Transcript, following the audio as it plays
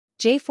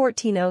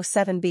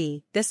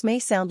J1407b. This may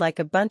sound like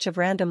a bunch of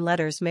random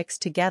letters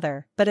mixed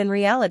together, but in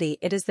reality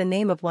it is the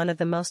name of one of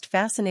the most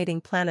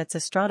fascinating planets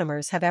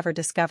astronomers have ever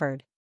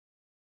discovered.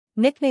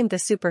 Nicknamed the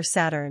Super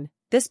Saturn,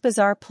 this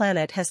bizarre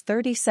planet has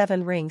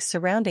 37 rings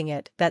surrounding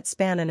it that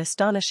span an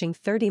astonishing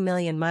 30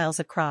 million miles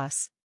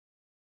across.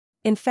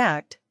 In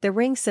fact, the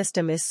ring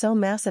system is so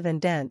massive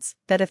and dense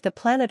that if the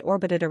planet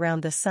orbited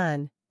around the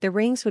Sun, the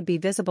rings would be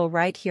visible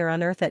right here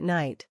on Earth at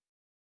night.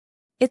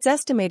 It's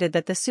estimated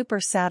that the Super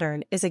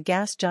Saturn is a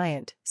gas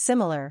giant,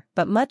 similar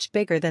but much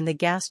bigger than the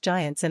gas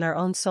giants in our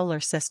own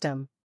solar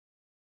system.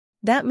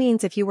 That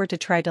means if you were to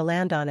try to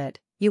land on it,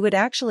 you would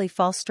actually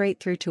fall straight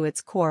through to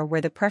its core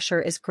where the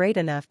pressure is great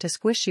enough to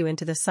squish you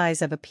into the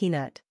size of a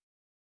peanut.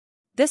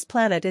 This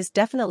planet is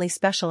definitely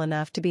special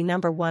enough to be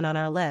number one on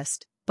our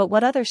list, but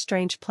what other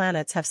strange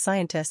planets have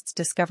scientists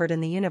discovered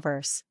in the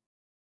universe?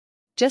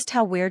 Just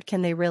how weird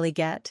can they really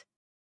get?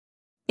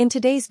 In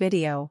today's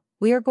video,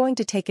 we are going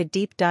to take a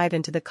deep dive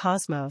into the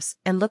cosmos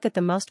and look at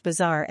the most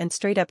bizarre and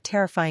straight-up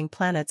terrifying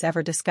planets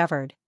ever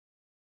discovered.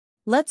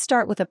 Let's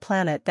start with a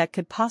planet that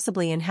could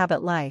possibly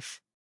inhabit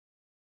life.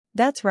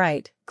 That's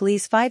right,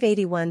 Gliese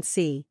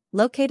 581c,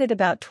 located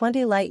about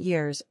 20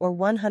 light-years or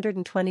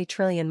 120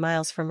 trillion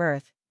miles from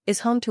Earth, is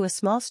home to a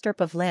small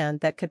strip of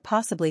land that could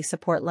possibly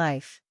support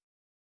life.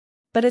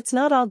 But it's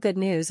not all good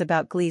news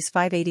about Gliese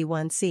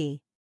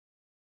 581c.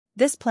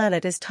 This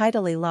planet is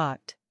tidally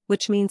locked,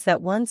 which means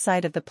that one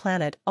side of the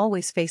planet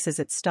always faces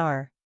its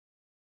star.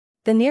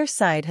 The near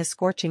side has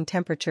scorching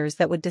temperatures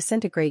that would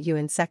disintegrate you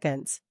in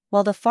seconds,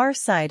 while the far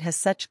side has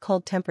such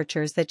cold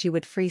temperatures that you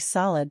would freeze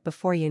solid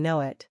before you know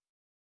it.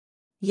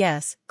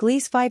 Yes,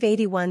 Gliese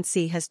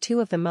 581c has two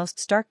of the most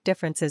stark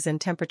differences in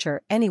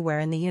temperature anywhere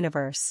in the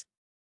universe.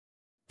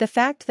 The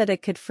fact that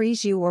it could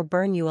freeze you or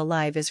burn you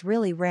alive is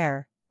really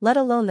rare, let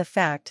alone the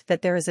fact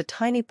that there is a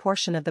tiny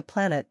portion of the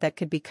planet that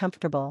could be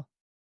comfortable.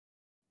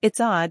 It's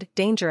odd,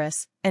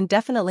 dangerous, and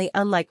definitely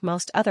unlike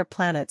most other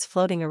planets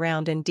floating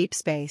around in deep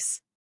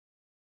space.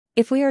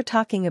 If we are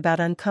talking about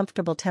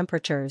uncomfortable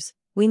temperatures,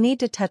 we need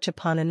to touch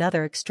upon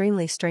another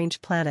extremely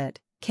strange planet,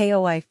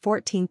 KOI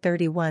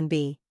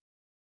 1431b.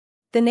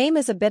 The name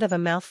is a bit of a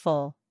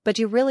mouthful, but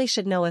you really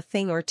should know a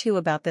thing or two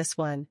about this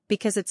one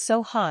because it's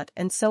so hot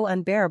and so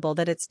unbearable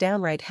that it's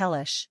downright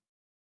hellish.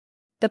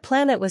 The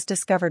planet was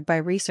discovered by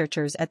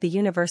researchers at the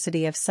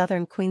University of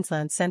Southern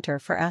Queensland Centre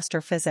for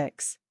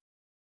Astrophysics.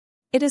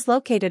 It is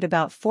located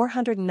about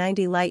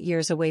 490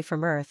 light-years away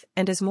from Earth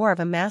and is more of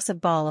a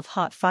massive ball of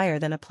hot fire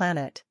than a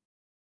planet.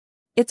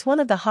 It's one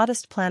of the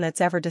hottest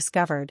planets ever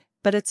discovered,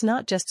 but it's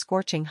not just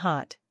scorching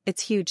hot,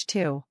 it's huge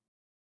too.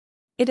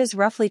 It is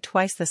roughly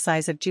twice the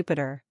size of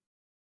Jupiter.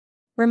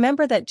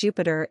 Remember that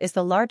Jupiter is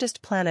the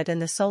largest planet in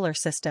the solar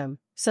system,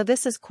 so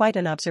this is quite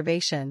an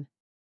observation.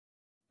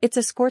 It's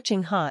a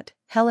scorching hot,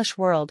 hellish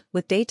world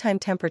with daytime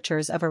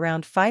temperatures of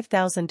around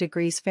 5,000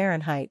 degrees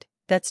Fahrenheit,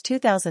 that's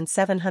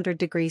 2,700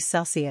 degrees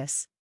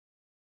Celsius.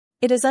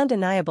 It is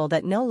undeniable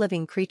that no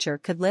living creature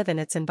could live in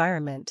its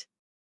environment.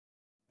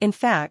 In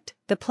fact,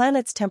 the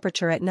planet's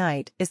temperature at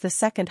night is the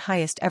second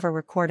highest ever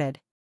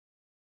recorded.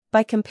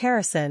 By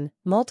comparison,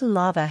 molten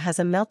lava has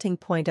a melting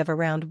point of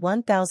around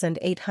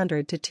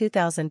 1,800 to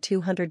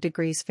 2,200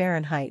 degrees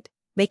Fahrenheit,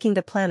 making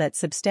the planet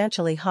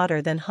substantially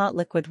hotter than hot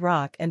liquid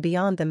rock and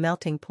beyond the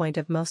melting point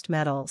of most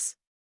metals.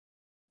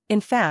 In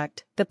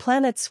fact, the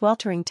planet's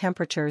sweltering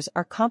temperatures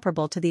are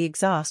comparable to the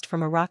exhaust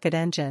from a rocket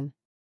engine.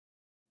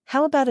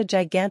 How about a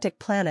gigantic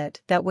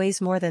planet that weighs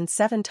more than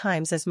 7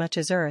 times as much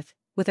as Earth,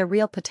 with a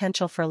real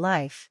potential for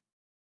life?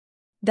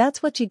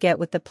 That's what you get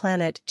with the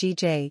planet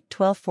GJ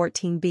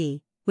 1214b,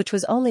 which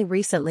was only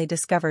recently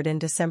discovered in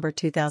December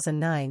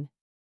 2009.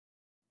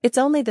 It's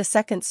only the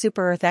second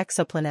super-Earth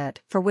exoplanet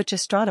for which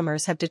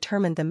astronomers have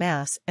determined the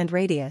mass and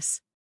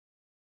radius.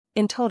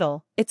 In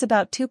total, it's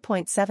about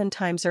 2.7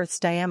 times Earth's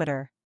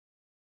diameter.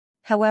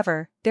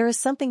 However, there is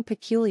something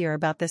peculiar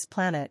about this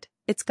planet: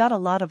 it's got a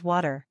lot of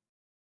water.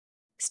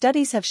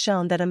 Studies have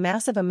shown that a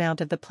massive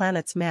amount of the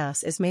planet's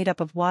mass is made up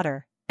of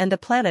water, and the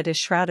planet is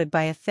shrouded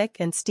by a thick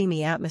and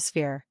steamy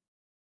atmosphere.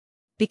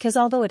 Because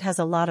although it has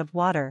a lot of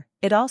water,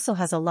 it also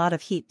has a lot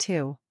of heat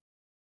too.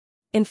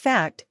 In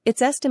fact,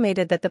 it's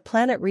estimated that the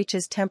planet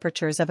reaches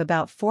temperatures of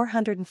about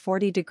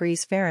 440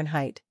 degrees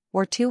Fahrenheit,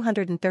 or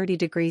 230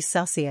 degrees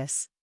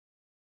Celsius.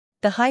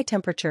 The high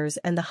temperatures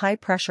and the high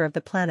pressure of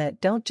the planet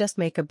don't just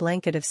make a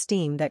blanket of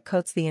steam that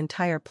coats the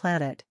entire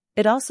planet,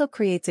 it also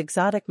creates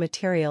exotic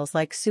materials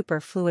like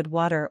superfluid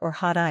water or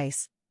hot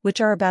ice, which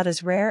are about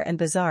as rare and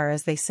bizarre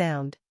as they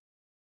sound.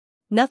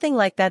 Nothing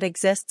like that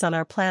exists on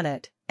our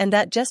planet, and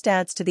that just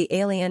adds to the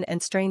alien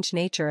and strange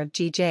nature of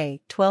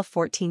GJ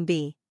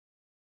 1214b.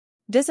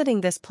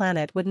 Visiting this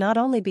planet would not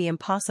only be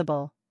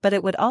impossible, but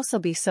it would also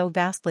be so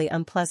vastly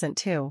unpleasant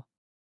too.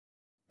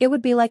 It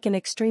would be like an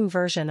extreme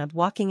version of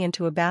walking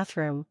into a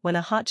bathroom when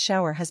a hot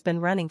shower has been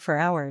running for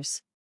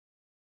hours.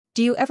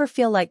 Do you ever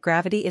feel like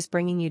gravity is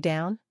bringing you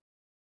down?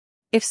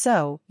 If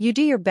so, you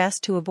do your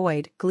best to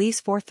avoid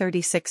Gliese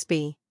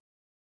 436b.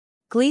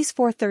 Gliese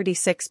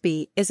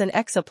 436b is an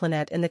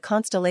exoplanet in the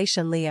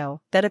constellation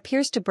Leo that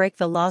appears to break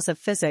the laws of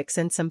physics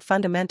in some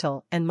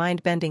fundamental and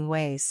mind-bending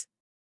ways.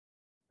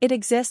 It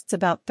exists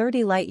about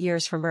 30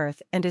 light-years from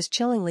Earth and is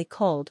chillingly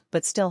cold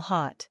but still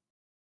hot.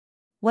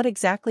 What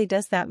exactly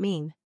does that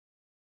mean?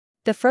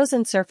 The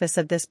frozen surface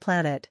of this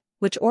planet,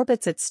 which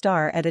orbits its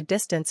star at a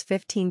distance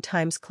 15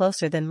 times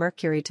closer than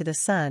Mercury to the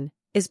Sun,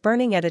 is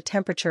burning at a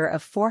temperature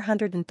of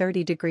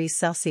 430 degrees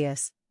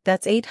Celsius,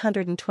 that's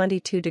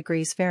 822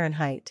 degrees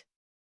Fahrenheit.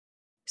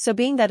 So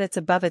being that it's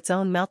above its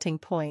own melting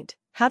point,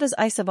 how does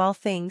ice of all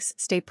things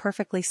stay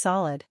perfectly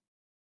solid?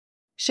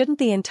 Shouldn't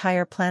the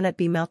entire planet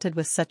be melted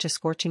with such a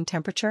scorching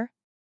temperature?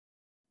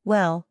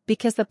 Well,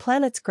 because the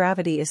planet's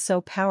gravity is so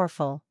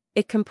powerful,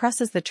 it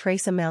compresses the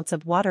trace amounts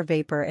of water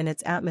vapor in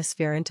its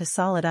atmosphere into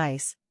solid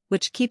ice,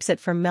 which keeps it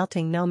from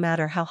melting no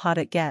matter how hot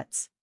it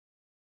gets.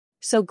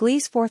 So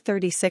Gliese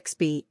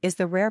 436b is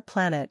the rare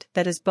planet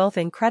that is both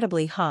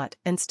incredibly hot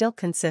and still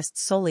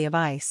consists solely of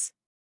ice.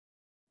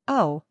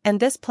 Oh, and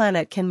this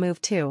planet can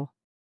move too.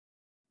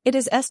 It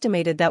is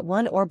estimated that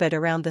one orbit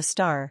around the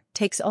star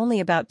takes only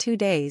about 2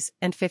 days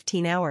and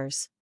 15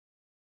 hours.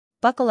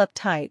 Buckle up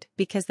tight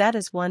because that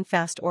is one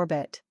fast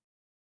orbit.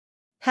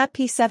 HAP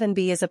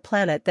P7b is a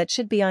planet that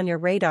should be on your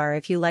radar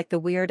if you like the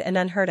weird and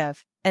unheard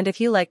of, and if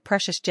you like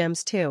precious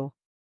gems too.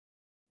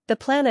 The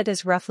planet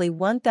is roughly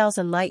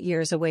 1,000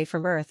 light-years away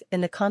from Earth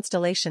in the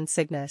constellation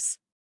Cygnus.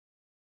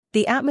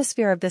 The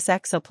atmosphere of this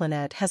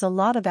exoplanet has a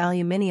lot of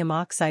aluminium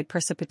oxide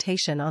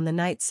precipitation on the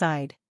night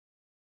side.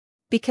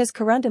 Because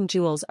corundum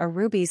jewels are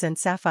rubies and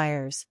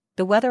sapphires,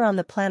 the weather on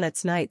the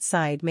planet's night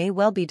side may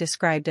well be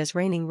described as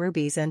raining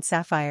rubies and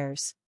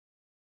sapphires.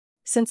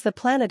 Since the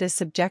planet is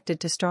subjected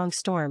to strong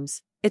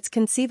storms, it's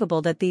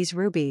conceivable that these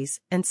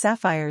rubies and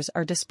sapphires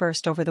are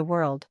dispersed over the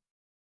world.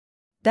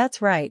 That's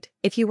right,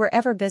 if you were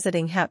ever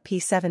visiting HAP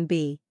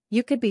P7b,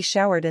 you could be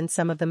showered in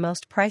some of the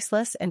most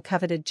priceless and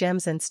coveted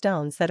gems and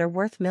stones that are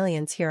worth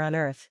millions here on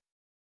Earth.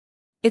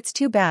 It's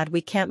too bad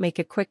we can't make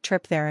a quick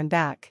trip there and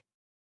back.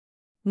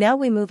 Now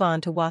we move on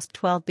to WASP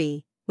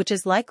 12b, which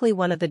is likely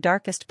one of the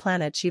darkest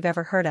planets you've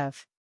ever heard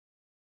of.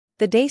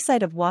 The day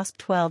side of WASP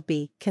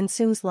 12b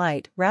consumes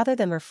light rather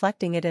than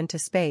reflecting it into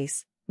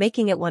space,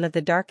 making it one of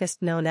the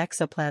darkest known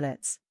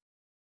exoplanets.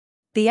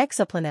 The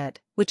exoplanet,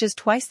 which is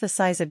twice the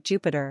size of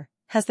Jupiter,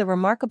 has the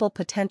remarkable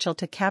potential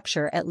to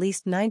capture at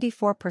least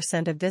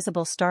 94% of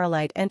visible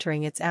starlight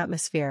entering its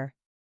atmosphere.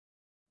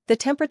 The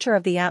temperature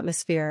of the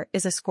atmosphere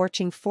is a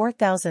scorching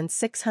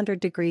 4,600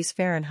 degrees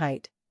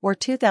Fahrenheit, or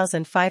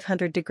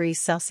 2,500 degrees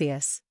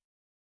Celsius.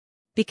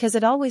 Because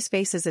it always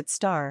faces its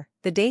star,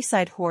 the day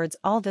side hoards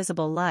all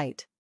visible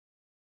light.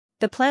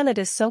 The planet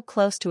is so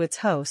close to its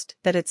host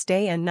that its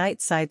day and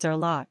night sides are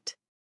locked.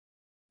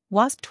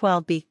 WASP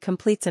 12b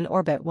completes an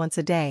orbit once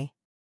a day.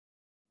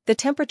 The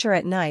temperature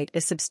at night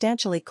is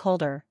substantially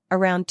colder,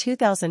 around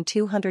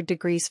 2,200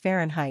 degrees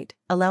Fahrenheit,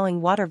 allowing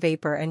water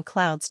vapor and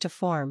clouds to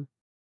form.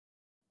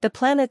 The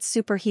planet's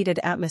superheated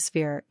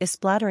atmosphere is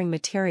splattering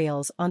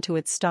materials onto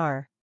its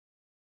star.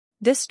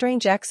 This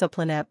strange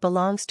exoplanet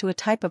belongs to a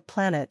type of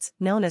planets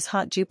known as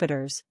hot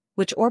Jupiters,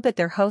 which orbit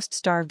their host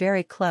star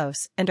very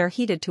close and are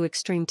heated to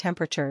extreme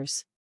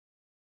temperatures.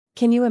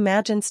 Can you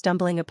imagine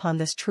stumbling upon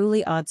this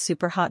truly odd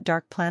superhot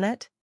dark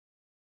planet?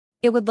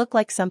 It would look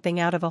like something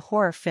out of a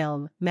horror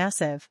film,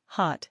 massive,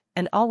 hot,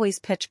 and always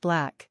pitch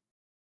black.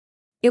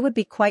 It would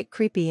be quite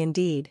creepy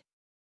indeed.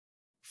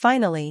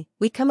 Finally,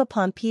 we come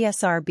upon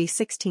PSR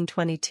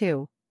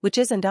B1622, which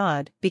isn't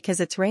odd because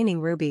it's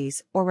raining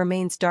rubies or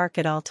remains dark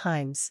at all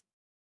times.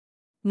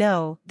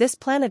 No, this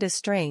planet is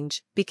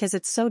strange because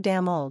it's so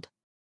damn old.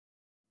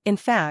 In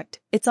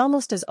fact, it's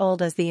almost as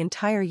old as the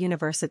entire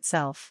universe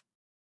itself.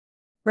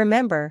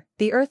 Remember,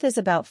 the Earth is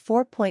about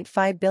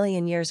 4.5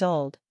 billion years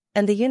old,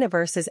 and the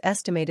universe is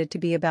estimated to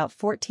be about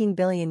 14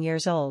 billion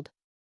years old.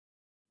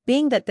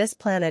 Being that this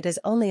planet is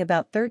only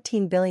about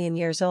 13 billion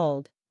years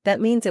old, that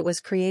means it was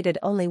created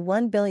only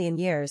 1 billion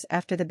years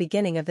after the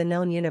beginning of the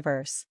known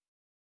universe.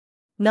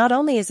 Not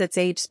only is its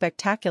age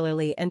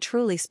spectacularly and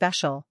truly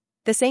special,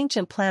 this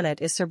ancient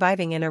planet is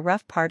surviving in a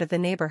rough part of the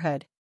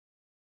neighborhood.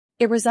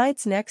 It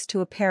resides next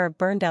to a pair of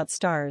burned-out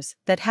stars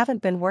that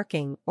haven't been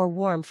working or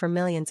warm for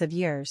millions of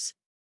years.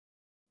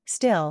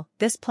 Still,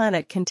 this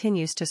planet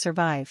continues to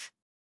survive.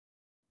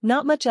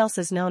 Not much else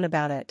is known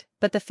about it,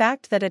 but the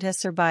fact that it has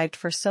survived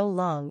for so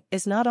long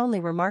is not only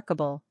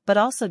remarkable but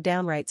also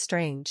downright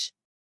strange.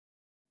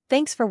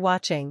 Thanks for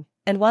watching,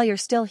 and while you're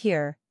still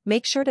here,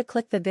 make sure to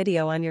click the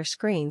video on your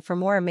screen for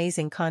more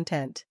amazing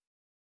content.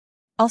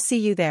 I'll see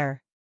you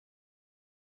there.